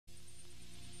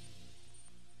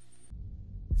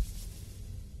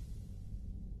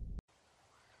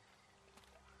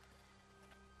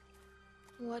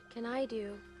What can I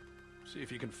do? See if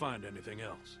you can find anything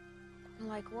else.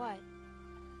 Like what?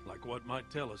 Like what might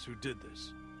tell us who did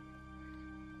this.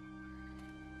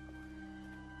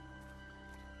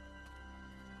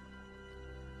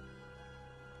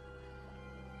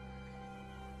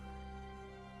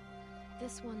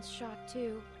 This one's shot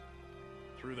too.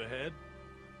 Through the head?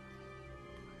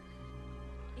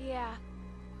 Yeah.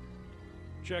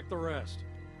 Check the rest.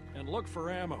 And look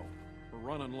for ammo. We're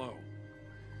running low.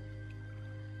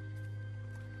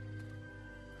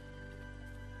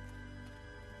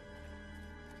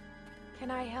 Can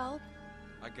I help?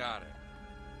 I got it.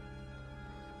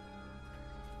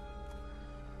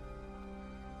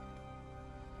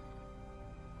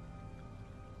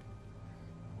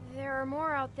 There are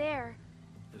more out there.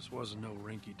 This wasn't no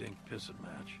rinky-dink pissing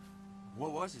match.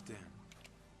 What was it then?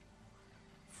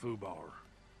 Foobar.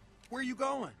 Where are you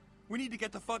going? We need to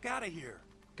get the fuck out of here.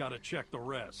 Gotta check the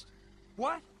rest.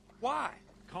 What? Why?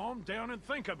 Calm down and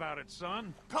think about it,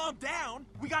 son. Calm down!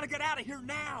 We gotta get out of here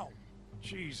now!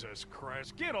 Jesus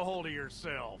Christ, get a hold of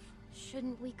yourself.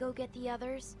 Shouldn't we go get the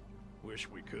others? Wish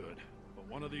we could, but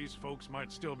one of these folks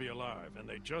might still be alive, and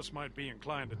they just might be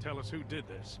inclined to tell us who did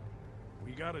this.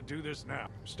 We gotta do this now.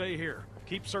 Stay here.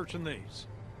 Keep searching these.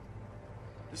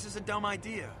 This is a dumb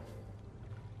idea.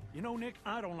 You know, Nick,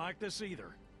 I don't like this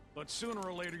either. But sooner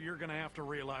or later, you're gonna have to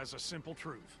realize a simple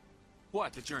truth.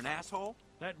 What, that you're an asshole?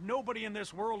 That nobody in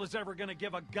this world is ever gonna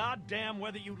give a goddamn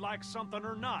whether you like something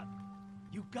or not.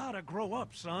 You gotta grow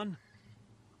up, son.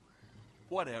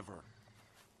 Whatever.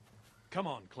 Come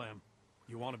on, Clem.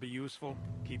 You want to be useful?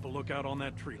 Keep a lookout on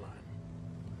that tree line.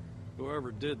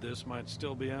 Whoever did this might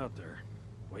still be out there,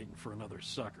 waiting for another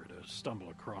sucker to stumble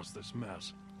across this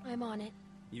mess. I'm on it.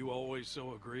 You always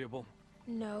so agreeable?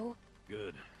 No.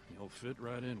 Good. You'll fit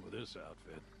right in with this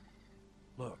outfit.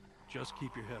 Look, just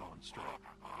keep your head on straight.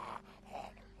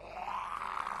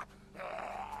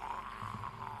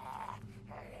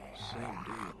 Same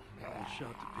deal. All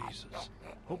shot to pieces.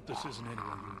 Hope this isn't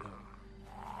anyone you know.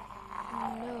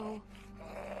 No.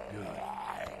 Good.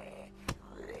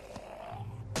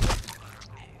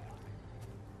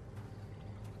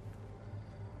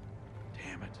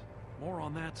 Damn it. More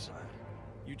on that side.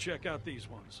 You check out these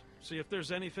ones. See if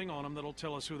there's anything on them that'll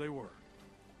tell us who they were.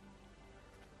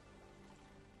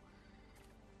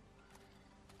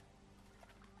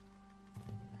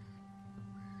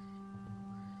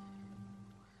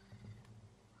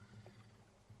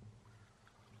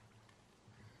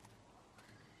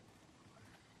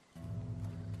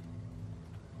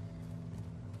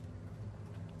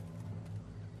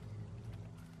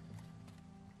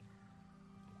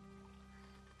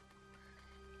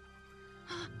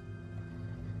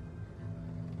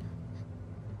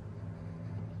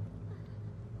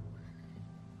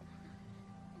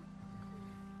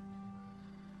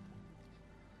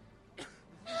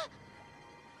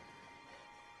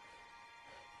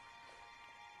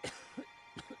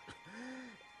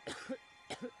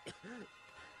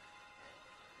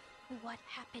 What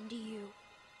happened to you?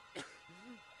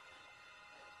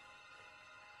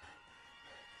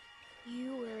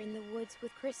 You were in the woods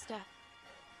with Krista.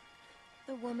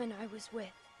 The woman I was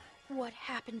with. What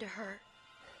happened to her?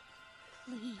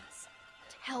 Please,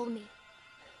 tell me.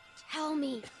 Tell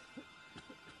me.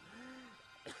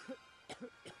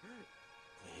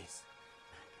 Please.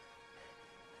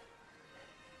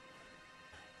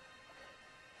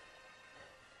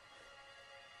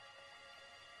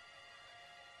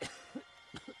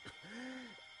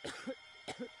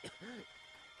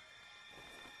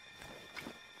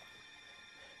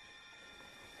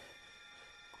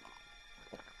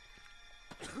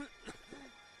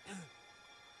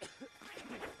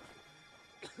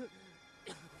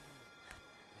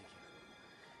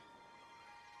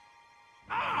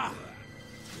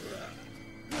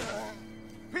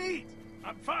 Pete!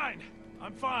 I'm fine.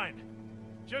 I'm fine.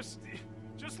 Just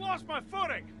lost my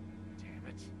footing. Damn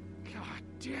it. God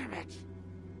damn it.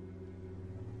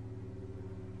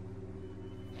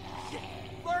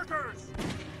 Lurkers!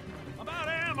 I'm out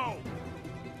of ammo.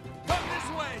 Come this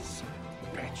way!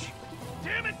 Bitch.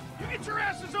 Damn it! You get your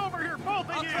asses over here, both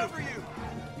of I'll you! cover you!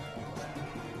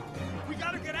 We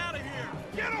gotta get out of here!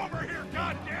 Get over here,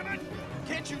 goddammit!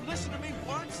 Can't you listen to me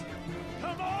once?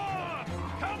 Come on!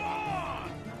 Come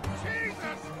on!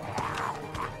 Jesus!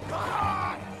 Come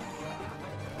on!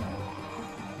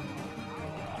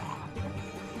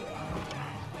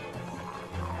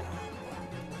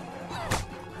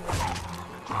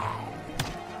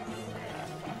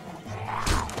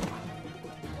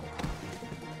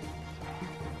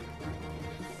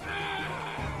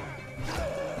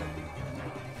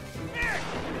 Nick!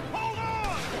 Hold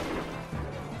on!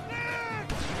 Nick!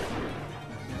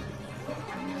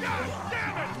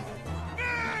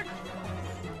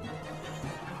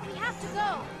 to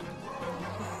go.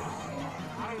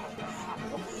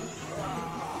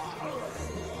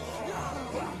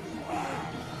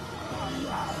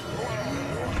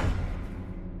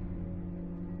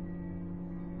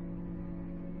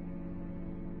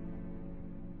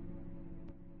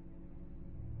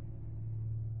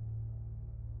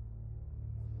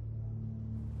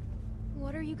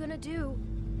 What are you gonna do?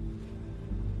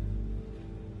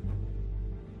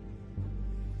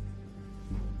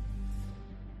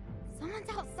 Someone's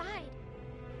outside.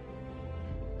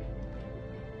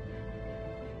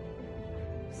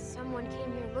 Someone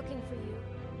came here looking for you.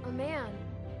 A man.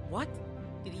 What?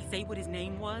 Did he say what his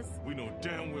name was? We know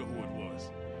damn well who it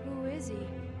was. Who is he?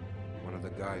 One of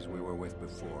the guys we were with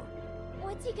before.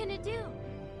 What's he gonna do?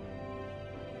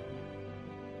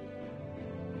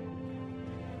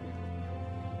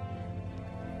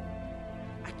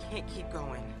 I can't keep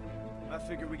going. I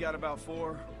figure we got about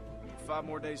 5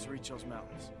 more days to reach those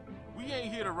mountains. We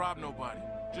ain't here to rob nobody.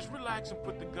 Just relax and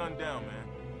put the gun down, man.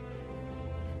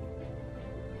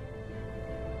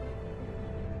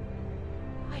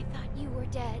 I thought you were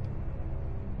dead.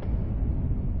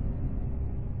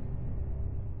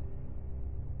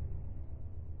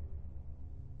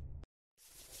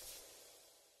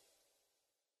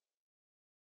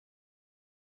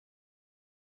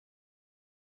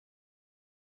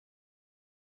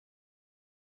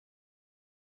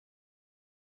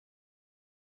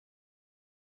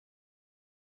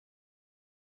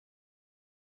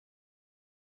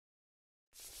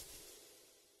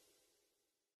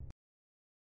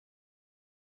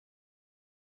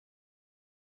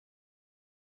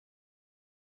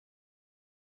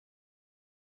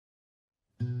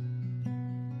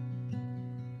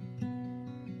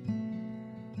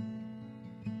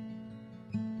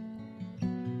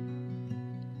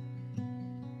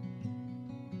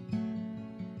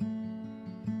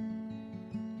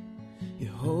 You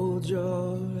hold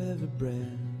your every breath